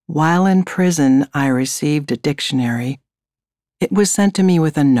While in prison, I received a dictionary. It was sent to me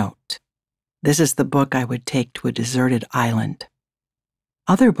with a note. This is the book I would take to a deserted island.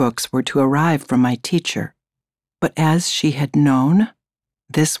 Other books were to arrive from my teacher, but as she had known,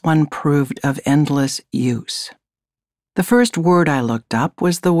 this one proved of endless use. The first word I looked up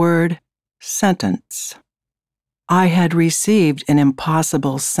was the word sentence. I had received an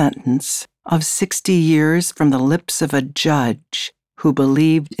impossible sentence of 60 years from the lips of a judge who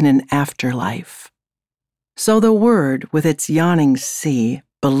believed in an afterlife. So the word, with its yawning C,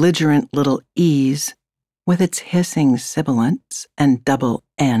 belligerent little E's, with its hissing sibilants and double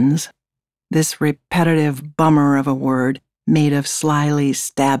N's, this repetitive bummer of a word made of slyly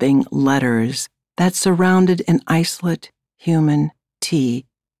stabbing letters that surrounded an isolate human T.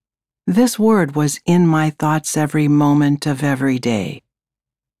 This word was in my thoughts every moment of every day.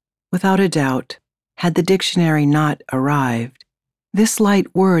 Without a doubt, had the dictionary not arrived, this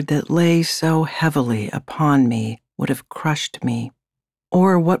light word that lay so heavily upon me would have crushed me,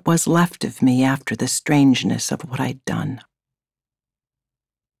 or what was left of me after the strangeness of what I'd done.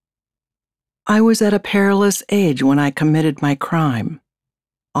 I was at a perilous age when I committed my crime.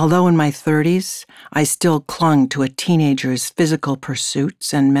 Although in my 30s, I still clung to a teenager's physical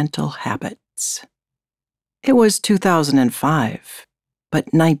pursuits and mental habits. It was 2005,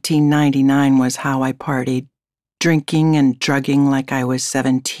 but 1999 was how I partied, drinking and drugging like I was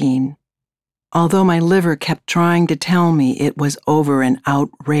 17. Although my liver kept trying to tell me it was over an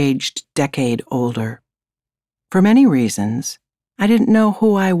outraged decade older. For many reasons, I didn't know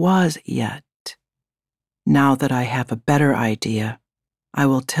who I was yet. Now that I have a better idea, I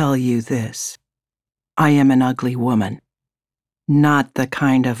will tell you this. I am an ugly woman. Not the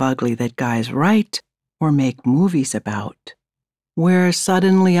kind of ugly that guys write or make movies about, where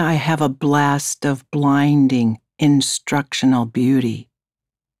suddenly I have a blast of blinding, instructional beauty.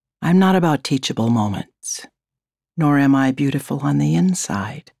 I'm not about teachable moments, nor am I beautiful on the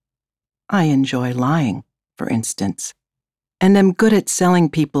inside. I enjoy lying, for instance, and am good at selling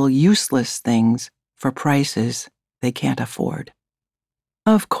people useless things for prices they can't afford.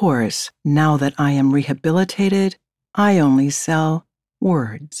 Of course, now that I am rehabilitated, I only sell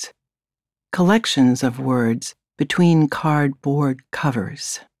words. Collections of words between cardboard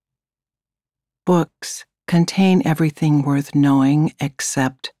covers. Books contain everything worth knowing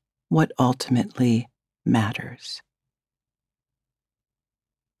except what ultimately matters.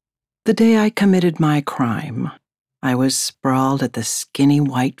 The day I committed my crime, I was sprawled at the skinny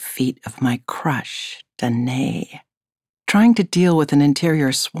white feet of my crush, Danae, trying to deal with an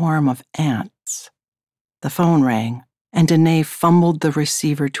interior swarm of ants. The phone rang, and Danae fumbled the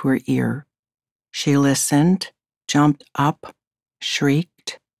receiver to her ear. She listened, jumped up,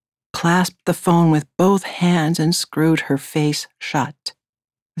 shrieked, clasped the phone with both hands and screwed her face shut.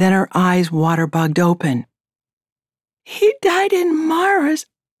 Then her eyes water-bugged open. "He died in Mara's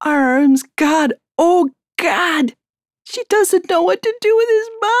arms, God, oh God! She doesn't know what to do with his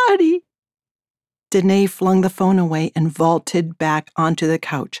body." Danae flung the phone away and vaulted back onto the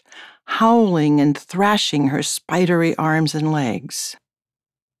couch, howling and thrashing her spidery arms and legs.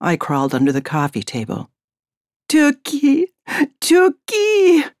 I crawled under the coffee table. "Tookie!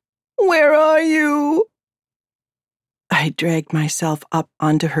 Tookie! Where are you?" I dragged myself up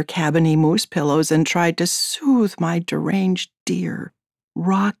onto her cabiny moose pillows and tried to soothe my deranged dear,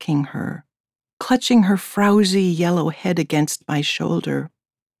 rocking her, clutching her frowsy yellow head against my shoulder.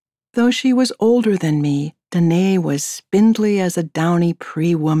 Though she was older than me, Danae was spindly as a downy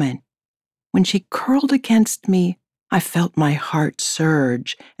pre-woman. When she curled against me, I felt my heart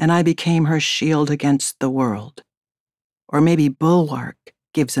surge, and I became her shield against the world. Or maybe bulwark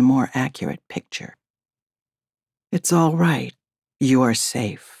gives a more accurate picture. "It's all right. You are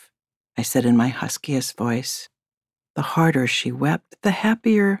safe," I said in my huskiest voice. The harder she wept, the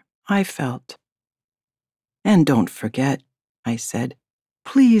happier I felt. "And don't forget," I said,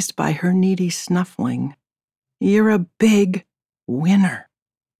 pleased by her needy snuffling, "you're a big winner."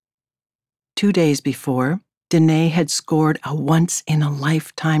 2 days before, Danae had scored a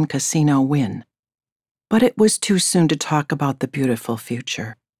once-in-a-lifetime casino win. But it was too soon to talk about the beautiful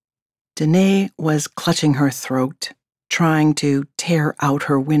future. Danae was clutching her throat, trying to tear out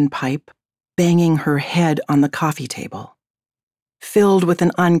her windpipe, banging her head on the coffee table. Filled with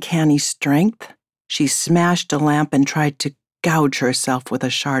an uncanny strength, she smashed a lamp and tried to gouge herself with a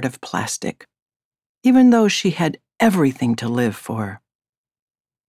shard of plastic, even though she had everything to live for.